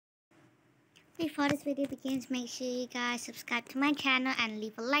Before this video begins, make sure you guys subscribe to my channel and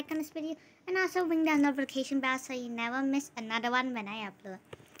leave a like on this video, and also ring the notification bell so you never miss another one when I upload.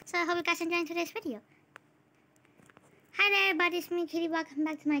 So I hope you guys enjoying today's video. Hi there everybody, it's me Kitty. Welcome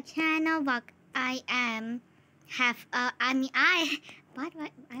back to my channel. I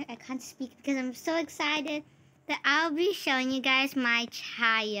can't speak because I'm so excited that I'll be showing you guys my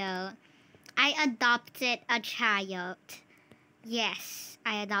child. I adopted a child. Yes,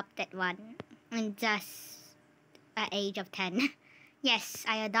 I adopted one. And just at age of 10. Yes,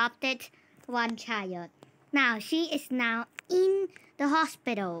 I adopted one child. Now, she is now in the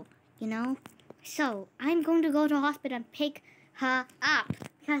hospital, you know. So, I'm going to go to the hospital and pick her up.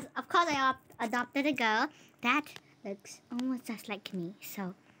 Because, of course, I adopted a girl that looks almost just like me.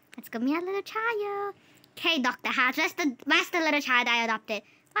 So, let's give me a little child. Okay, Dr. House, where's the little child I adopted?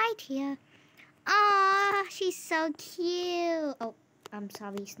 Right here. Oh, she's so cute. Oh, I'm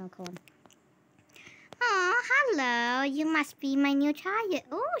sorry, snow cone. Oh, hello. You must be my new child.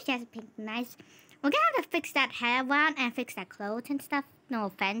 Oh, she has a pink, nice. We're gonna have to fix that hair one and fix that clothes and stuff. No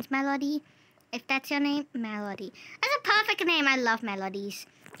offense, Melody. If that's your name, Melody. That's a perfect name. I love melodies.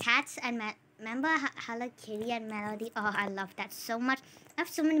 Cats and remember Hello Kitty and Melody? Oh, I love that so much. I have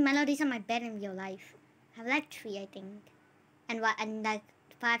so many melodies on my bed in real life. I have like 3, I think. And like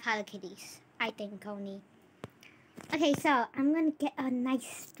 5 Hello Kitties. I think only. Okay, so I'm gonna get a nice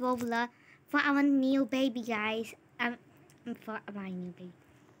stroller for our new baby, guys. For my new baby.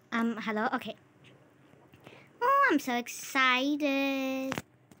 Hello? Okay. Oh, I'm so excited.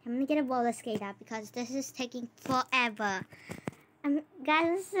 I'm gonna get a roller skate out because this is taking forever. Guys,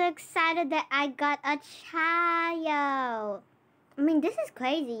 I'm so excited that I got a child. I mean, this is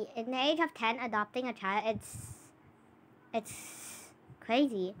crazy. In the age of 10, adopting a child, it's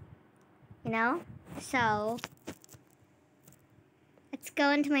crazy. You know? So let's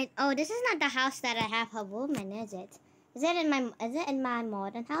go into my. Oh, this is not the house that I have her room in, is it? Is it in my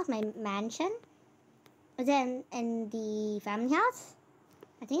modern house, my mansion? Is it in the family house?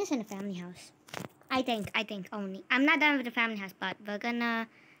 I think it's in the family house. I think only. I'm not done with the family house, but we're gonna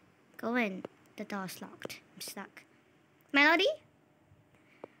go in. The door's locked. I'm stuck. Melody?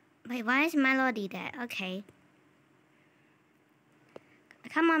 Wait, why is Melody there? Okay.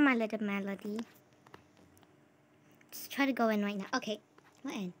 Come on, my little Melody. Let's try to go in right now. Okay,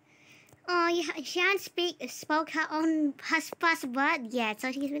 we're in. Oh, she hasn't spoke her own first word yet,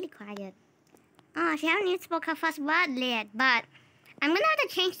 so she's really quiet. Oh, she hasn't even spoke her first word yet, but I'm gonna have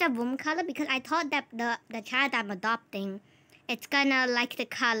to change the room color because I thought that the child I'm adopting, it's gonna like the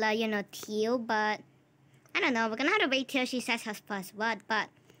color, you know, teal, but I don't know. We're gonna have to wait till she says her first word, but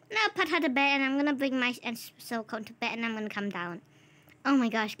I'm gonna put her to bed and I'm gonna bring my Silcone to bed and I'm gonna come down. Oh my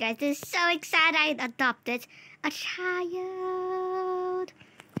gosh, guys, this is so excited. I adopted a child.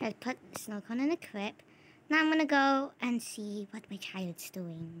 Let's put Silcone in the crib. Now I'm gonna go and see what my child's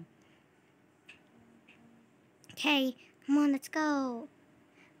doing. Okay, come on, let's go.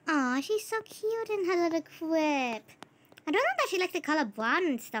 Aw, she's so cute in her little crib. I don't know that she likes the color brown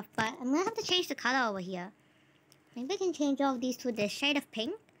and stuff, but I'm gonna have to change the color over here. Maybe I can change all of these to the shade of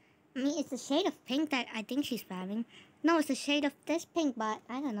pink. I mean, it's the shade of pink that I think she's wearing. No, it's the shade of this pink, but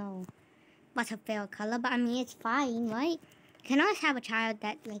I don't know what's her favorite color. But I mean, it's fine, right? You can always have a child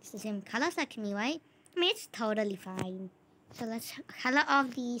that likes the same colors like me, right? I mean, it's totally fine. So let's color all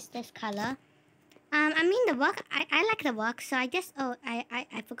of these this color. I mean the work. I like the work. So I guess. Oh, I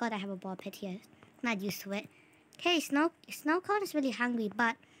forgot I have a ball pit here. Not used to it. Okay, Snowcone is really hungry,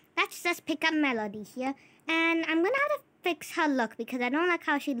 but let's just pick up Melody here, and I'm gonna have to fix her look because I don't like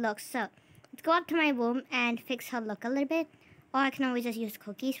how she looks. So let's go up to my room and fix her look a little bit. Or I can always just use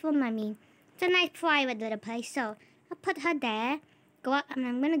Cookie's room. I mean, it's a nice private little place. So I'll put her there. Go up and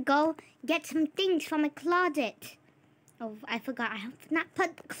I'm going to go get some things from my closet. Oh, I forgot. I have not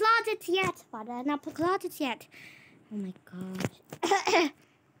put closets yet. But I have not put closets yet. Oh my gosh.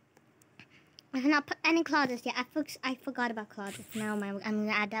 I have not put any closets yet. I forgot about closets. Now I'm going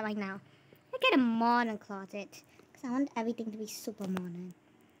to add that right now. I get a modern closet. Because I want everything to be super modern.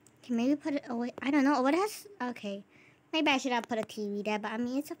 Okay, maybe put it away. I don't know. What has... Okay. Maybe I should have put a TV there, but I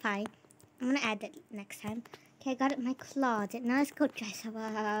mean, it's fine. I'm going to add that next time. Okay, I got it in my closet. Now let's go dress her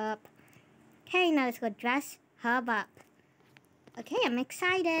up. Okay, now let's go dress her up. Okay, I'm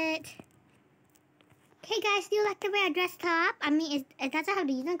excited. Okay, guys, do you like the way I dressed her up? I mean, it doesn't have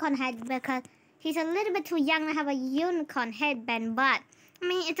the unicorn head because she's a little bit too young to have a unicorn headband, but I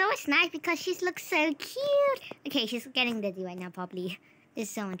mean, it's always nice because she looks so cute. Okay, she's getting dizzy right now, probably. This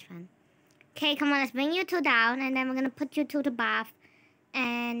is so much fun. Okay, come on, let's bring you two down, and then we're going to put you to the bath.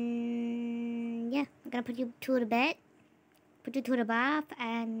 And, yeah, I'm going to put you to the bed. Put you to the bath,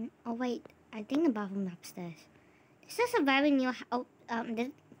 and, oh, wait. I think the bathroom upstairs. This is a very new.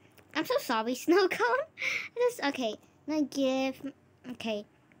 I'm so sorry, snow cone. Okay. Now give. Okay.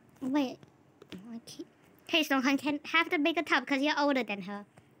 Wait. Okay, snow cone can have the bigger tub because you're older than her.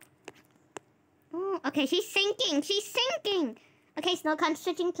 Oh, okay. She's sinking. She's sinking. Okay, snow cone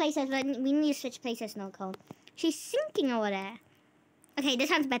switching places. We need to switch places, snow cone. She's sinking over there. Okay, this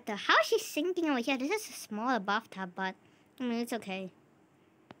one's better. How is she sinking over here? This is a smaller bathtub, but I mean it's okay.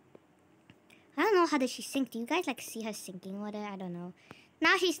 I don't know how did she sink. Do you guys like see her sinking over there? I don't know.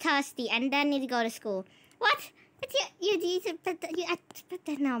 Now she's thirsty and then need to go to school. What? It's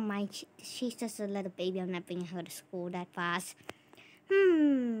but no mind. She's just a little baby. I'm not bringing her to school that fast.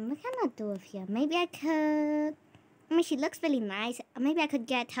 What can I do with here? Maybe I could. I mean, she looks really nice. Maybe I could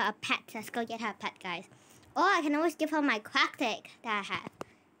get her a pet. Let's go get her a pet, guys. Or I can always give her my quack egg that I have.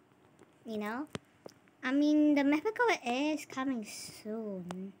 You know? I mean, the mythical is coming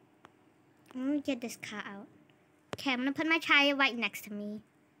soon. Let me get this car out. Okay, I'm gonna put my child right next to me.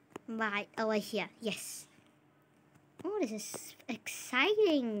 Right over here. Yes. Oh, this is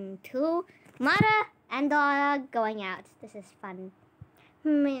exciting. Two mother and daughter going out. This is fun. I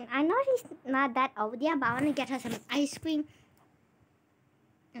mean, I know she's not that old yet, but I want to get her some ice cream.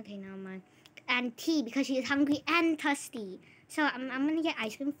 Okay, never mind. And tea because she is hungry and thirsty. So I'm gonna get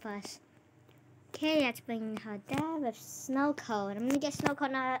ice cream first. Okay, let's bring her there with snow cone. I'm gonna get snow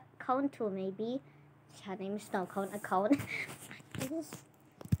cone a cone too, maybe. Her name is snow cone, a cone. Okay,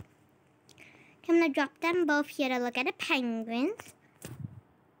 I'm gonna drop them both here to look at the penguins.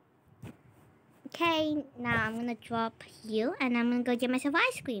 Okay, now I'm gonna drop you and I'm gonna go get myself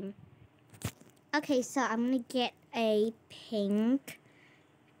ice cream. Okay, so I'm gonna get a pink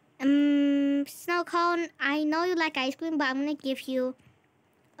snow cone. I know you like ice cream, but I'm gonna give you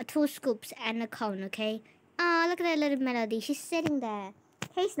 2 scoops and a cone, okay? Oh, look at that little Melody. She's sitting there.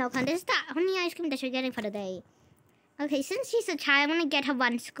 Hey, snow cone, this is the only ice cream that you're getting for the day. Okay, since she's a child, I'm gonna get her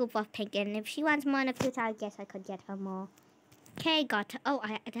 1 scoop of pink, and if she wants more in the future, I guess I could get her more. Okay, got her. Oh,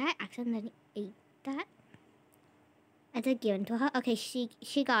 did I accidentally ate that? I did give it to her. Okay,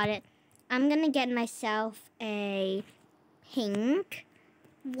 she got it. I'm gonna get myself a pink,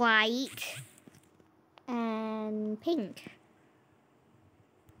 white, and pink.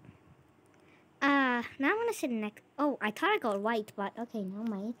 Now I'm gonna sit next. Oh, I thought I got white, but okay, never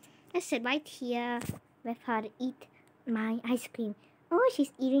mind. Let's sit right here with her to eat my ice cream. Oh,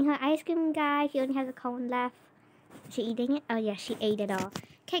 she's eating her ice cream, guys. She only has a cone left. Is she eating it? Oh, yeah, she ate it all.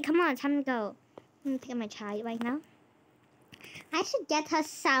 Okay, come on, time to go. I'm gonna pick up my child right now. I should get her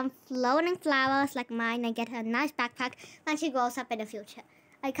some floating flowers like mine and get her a nice backpack when she grows up in the future.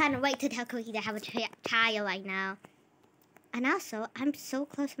 I can't wait to tell Cookie to have a child right now. And also, I'm so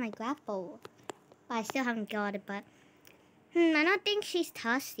close to my grapple. Well, I still haven't got it, but... I don't think she's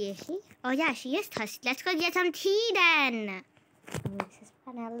thirsty, is she? Oh, yeah, she is thirsty. Let's go get some tea, then. Oh, this is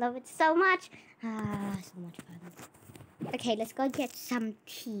fun. I love it so much. So much fun. Okay, let's go get some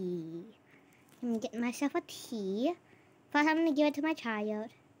tea. I'm gonna get myself a tea. First, I'm gonna give it to my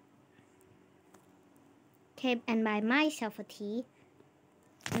child. Okay, and buy myself a tea.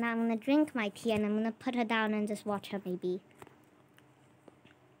 And I'm gonna drink my tea, and I'm gonna put her down and just watch her, maybe.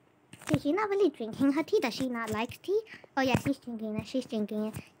 See, she's not really drinking her tea. Does she not like tea? Oh, yeah, she's drinking it. She's drinking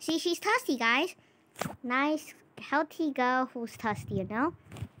it. See, she's thirsty, guys. Nice, healthy girl who's thirsty, you know?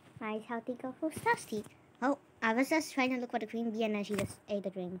 Nice, healthy girl who's thirsty. Oh, I was just trying to look for the green bee, and then she just ate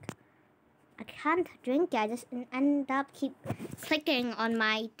the drink. I can't drink it. I just end up keep clicking on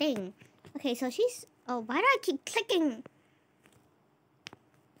my thing. Okay, so she's... Oh, why do I keep clicking?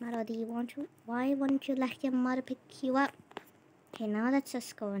 Mother, why won't you let your mother pick you up? Okay, now let's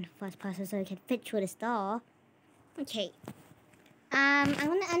just go in first person so we can fit through this door. Okay. I'm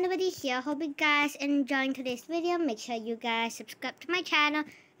gonna end the video here. Hope you guys enjoyed today's video. Make sure you guys subscribe to my channel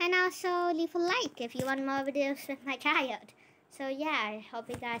and also leave a like if you want more videos with my child. So yeah, I hope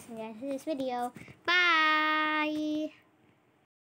you guys enjoyed this video. Bye!